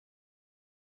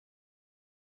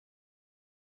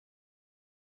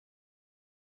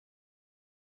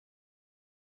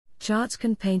Charts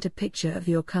can paint a picture of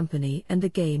your company and the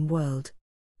game world.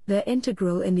 They're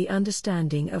integral in the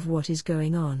understanding of what is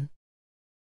going on.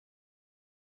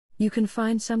 You can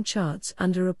find some charts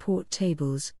under report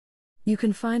tables. You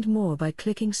can find more by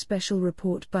clicking special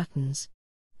report buttons.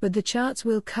 But the charts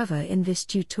we'll cover in this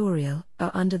tutorial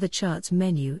are under the Charts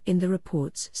menu in the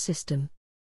Reports system.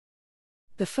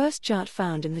 The first chart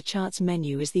found in the Charts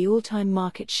menu is the all-time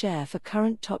market share for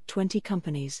current top 20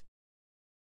 companies.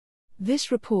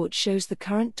 This report shows the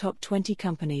current top 20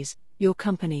 companies, your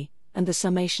company, and the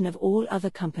summation of all other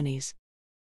companies.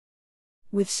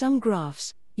 With some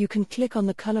graphs, you can click on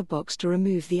the color box to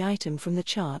remove the item from the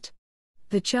chart.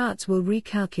 The charts will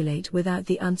recalculate without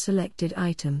the unselected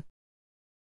item.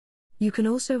 You can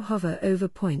also hover over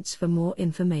points for more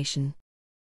information.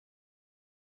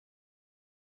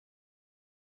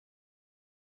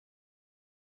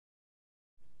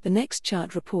 The next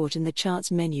chart report in the Charts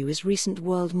menu is Recent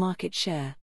World Market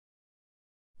Share.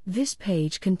 This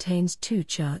page contains two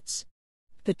charts.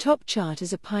 The top chart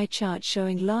is a pie chart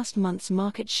showing last month's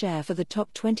market share for the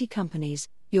top 20 companies,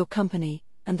 your company,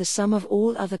 and the sum of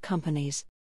all other companies.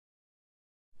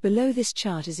 Below this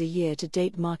chart is a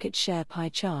year-to-date market share pie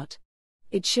chart.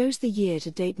 It shows the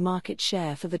year-to-date market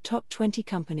share for the top 20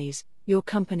 companies, your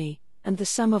company, and the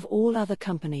sum of all other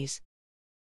companies.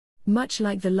 Much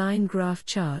like the line graph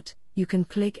chart, you can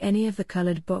click any of the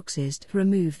colored boxes to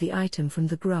remove the item from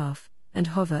the graph, and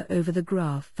hover over the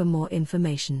graph for more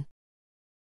information.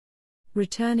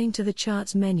 Returning to the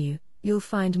Charts menu, you'll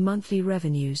find monthly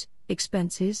revenues,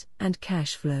 expenses, and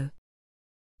cash flow.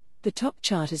 The top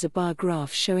chart is a bar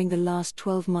graph showing the last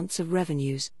 12 months of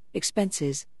revenues,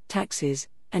 expenses, taxes,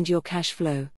 and your cash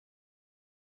flow.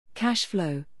 Cash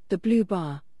flow, the blue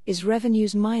bar, is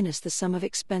revenues minus the sum of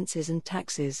expenses and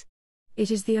taxes. It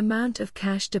is the amount of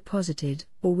cash deposited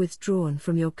or withdrawn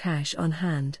from your cash on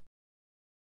hand.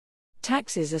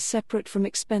 Taxes are separate from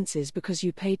expenses because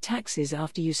you pay taxes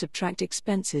after you subtract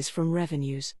expenses from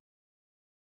revenues.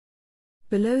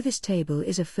 Below this table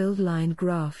is a filled line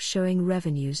graph showing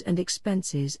revenues and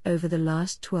expenses over the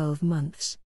last 12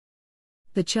 months.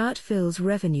 The chart fills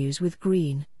revenues with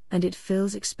green, and it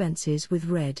fills expenses with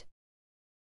red.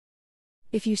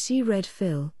 If you see red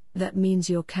fill, that means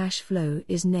your cash flow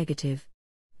is negative.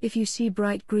 If you see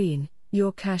bright green,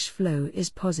 your cash flow is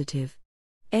positive.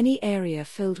 Any area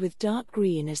filled with dark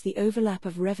green is the overlap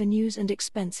of revenues and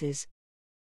expenses.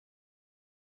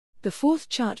 The fourth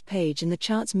chart page in the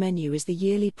Charts menu is the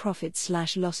Yearly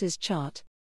Profits/Losses chart.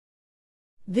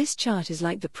 This chart is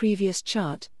like the previous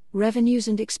chart, revenues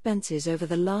and expenses over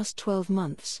the last 12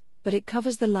 months, but it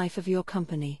covers the life of your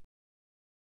company.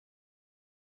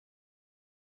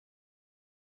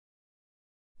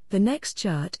 The next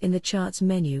chart in the Charts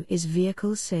menu is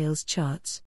Vehicle Sales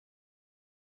Charts.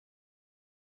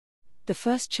 The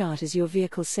first chart is your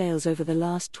vehicle sales over the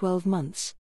last 12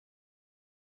 months.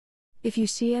 If you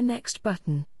see a Next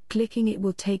button, clicking it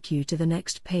will take you to the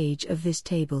next page of this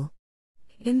table.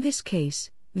 In this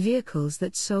case, vehicles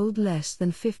that sold less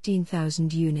than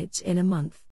 15,000 units in a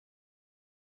month.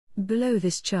 Below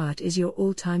this chart is your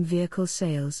all-time vehicle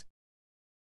sales.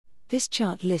 This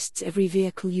chart lists every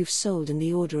vehicle you've sold in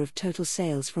the order of total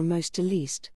sales from most to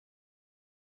least.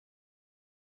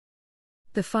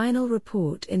 The final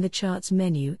report in the Charts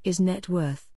menu is Net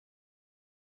Worth.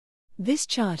 This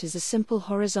chart is a simple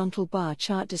horizontal bar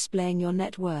chart displaying your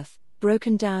net worth,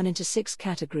 broken down into 6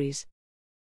 categories.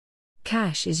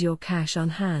 Cash is your cash on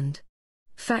hand.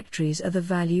 Factories are the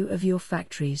value of your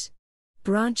factories.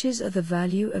 Branches are the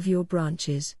value of your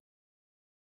branches.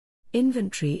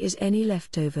 Inventory is any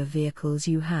leftover vehicles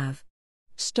you have.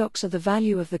 Stocks are the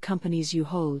value of the companies you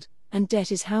hold, and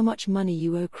debt is how much money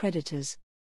you owe creditors.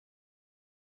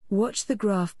 Watch the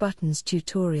Graph Buttons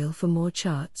tutorial for more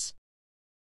charts.